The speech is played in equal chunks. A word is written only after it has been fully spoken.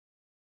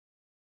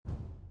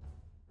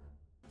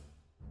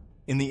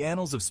In the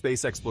annals of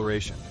space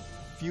exploration,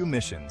 few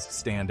missions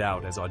stand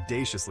out as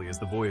audaciously as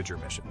the Voyager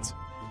missions.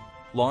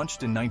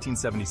 Launched in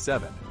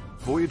 1977,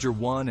 Voyager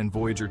 1 and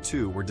Voyager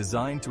 2 were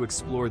designed to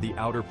explore the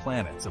outer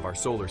planets of our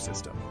solar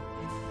system.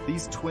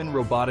 These twin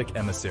robotic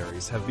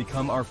emissaries have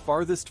become our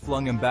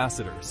farthest-flung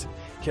ambassadors,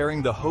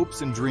 carrying the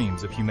hopes and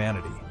dreams of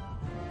humanity.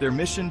 Their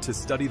mission to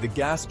study the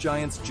gas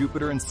giants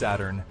Jupiter and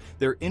Saturn,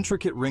 their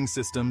intricate ring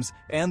systems,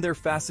 and their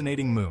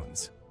fascinating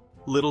moons.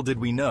 Little did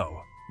we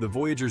know, the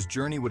Voyager's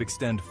journey would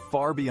extend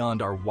far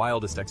beyond our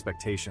wildest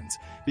expectations,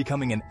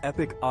 becoming an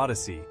epic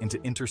odyssey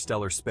into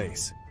interstellar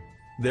space.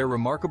 Their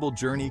remarkable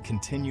journey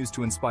continues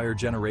to inspire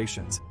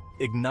generations,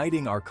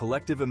 igniting our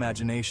collective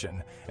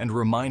imagination and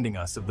reminding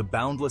us of the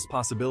boundless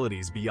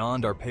possibilities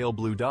beyond our pale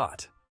blue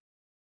dot.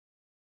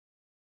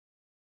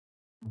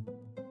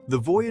 The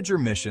Voyager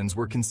missions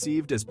were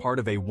conceived as part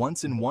of a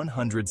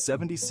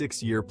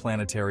once-in-176-year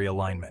planetary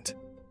alignment.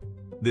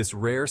 This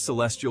rare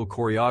celestial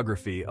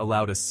choreography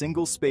allowed a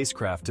single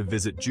spacecraft to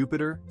visit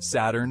Jupiter,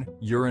 Saturn,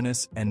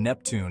 Uranus, and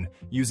Neptune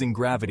using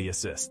gravity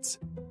assists.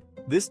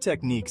 This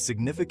technique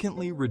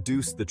significantly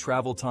reduced the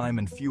travel time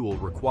and fuel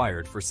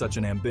required for such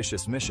an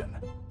ambitious mission.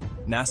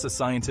 NASA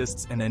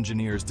scientists and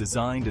engineers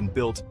designed and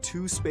built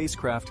two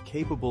spacecraft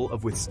capable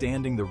of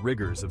withstanding the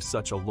rigors of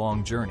such a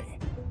long journey.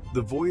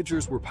 The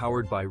Voyagers were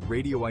powered by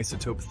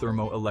radioisotope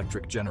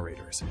thermoelectric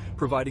generators,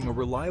 providing a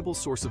reliable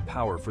source of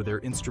power for their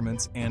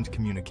instruments and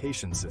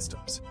communication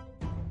systems.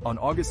 On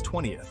August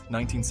 20th,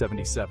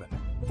 1977,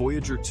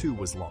 Voyager 2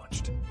 was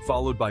launched,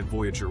 followed by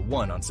Voyager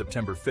 1 on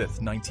September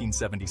 5th,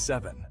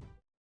 1977.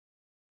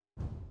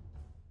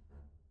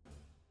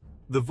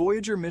 The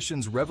Voyager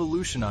missions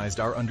revolutionized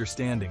our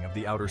understanding of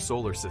the outer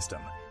solar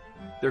system.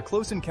 Their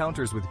close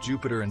encounters with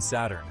Jupiter and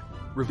Saturn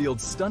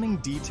revealed stunning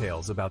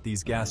details about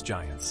these gas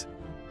giants.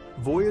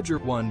 Voyager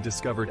 1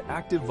 discovered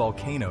active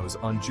volcanoes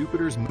on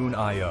Jupiter's moon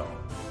Io,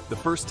 the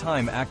first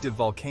time active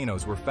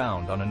volcanoes were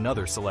found on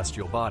another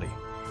celestial body.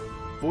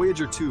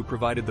 Voyager 2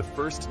 provided the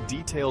first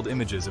detailed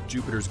images of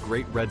Jupiter's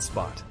Great Red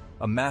Spot,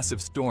 a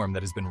massive storm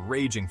that has been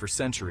raging for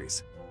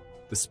centuries.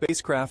 The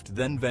spacecraft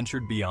then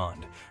ventured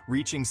beyond,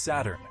 reaching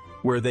Saturn,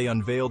 where they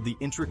unveiled the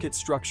intricate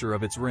structure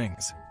of its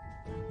rings.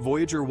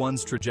 Voyager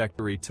 1's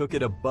trajectory took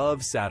it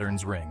above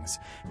Saturn's rings,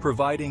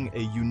 providing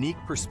a unique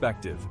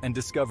perspective and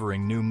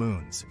discovering new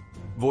moons.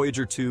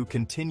 Voyager 2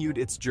 continued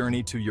its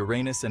journey to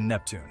Uranus and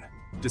Neptune,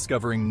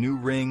 discovering new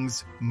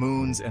rings,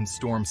 moons, and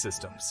storm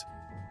systems.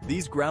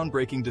 These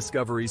groundbreaking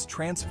discoveries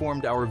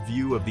transformed our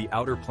view of the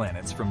outer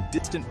planets from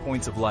distant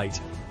points of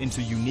light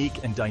into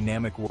unique and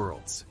dynamic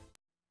worlds.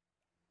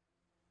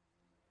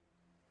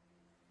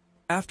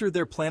 After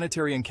their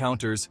planetary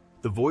encounters,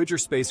 the Voyager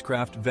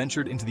spacecraft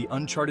ventured into the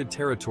uncharted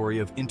territory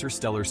of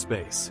interstellar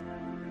space.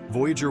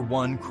 Voyager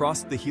 1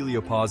 crossed the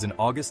heliopause in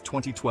August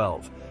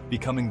 2012,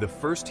 becoming the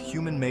first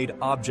human-made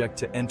object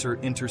to enter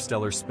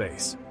interstellar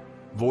space.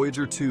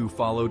 Voyager 2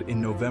 followed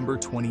in November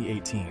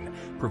 2018,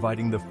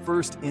 providing the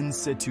first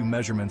in-situ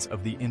measurements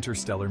of the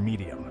interstellar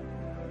medium.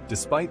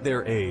 Despite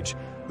their age,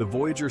 the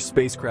Voyager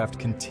spacecraft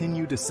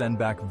continued to send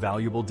back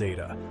valuable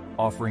data,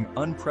 offering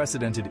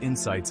unprecedented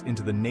insights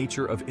into the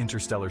nature of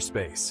interstellar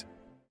space.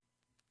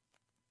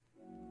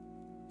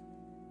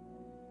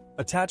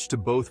 Attached to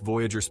both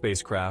Voyager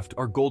spacecraft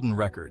are golden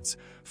records,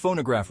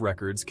 phonograph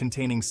records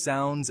containing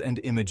sounds and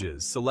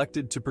images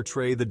selected to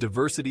portray the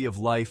diversity of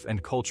life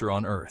and culture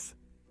on Earth.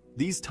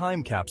 These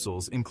time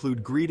capsules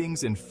include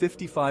greetings in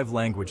 55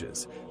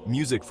 languages,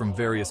 music from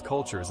various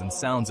cultures, and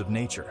sounds of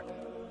nature.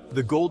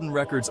 The golden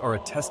records are a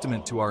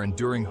testament to our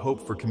enduring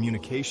hope for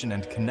communication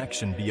and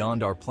connection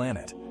beyond our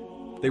planet.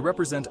 They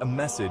represent a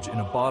message in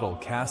a bottle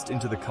cast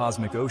into the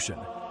cosmic ocean,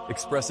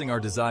 expressing our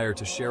desire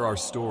to share our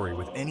story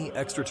with any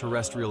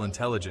extraterrestrial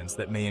intelligence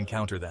that may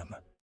encounter them.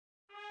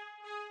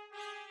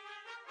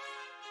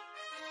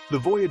 The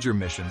Voyager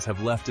missions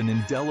have left an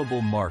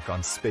indelible mark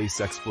on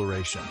space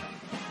exploration.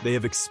 They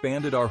have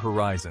expanded our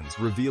horizons,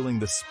 revealing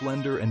the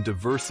splendor and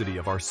diversity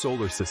of our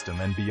solar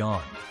system and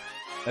beyond.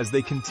 As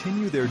they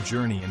continue their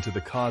journey into the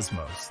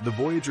cosmos, the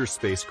Voyager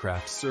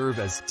spacecraft serve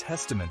as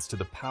testaments to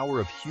the power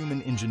of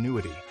human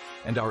ingenuity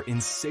and our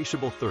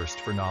insatiable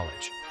thirst for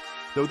knowledge.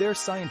 Though their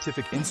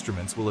scientific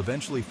instruments will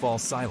eventually fall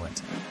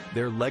silent,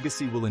 their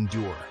legacy will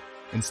endure,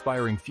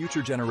 inspiring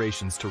future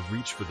generations to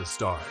reach for the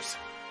stars.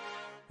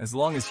 As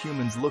long as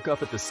humans look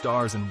up at the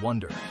stars and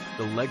wonder,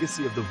 the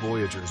legacy of the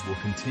Voyagers will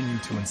continue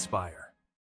to inspire.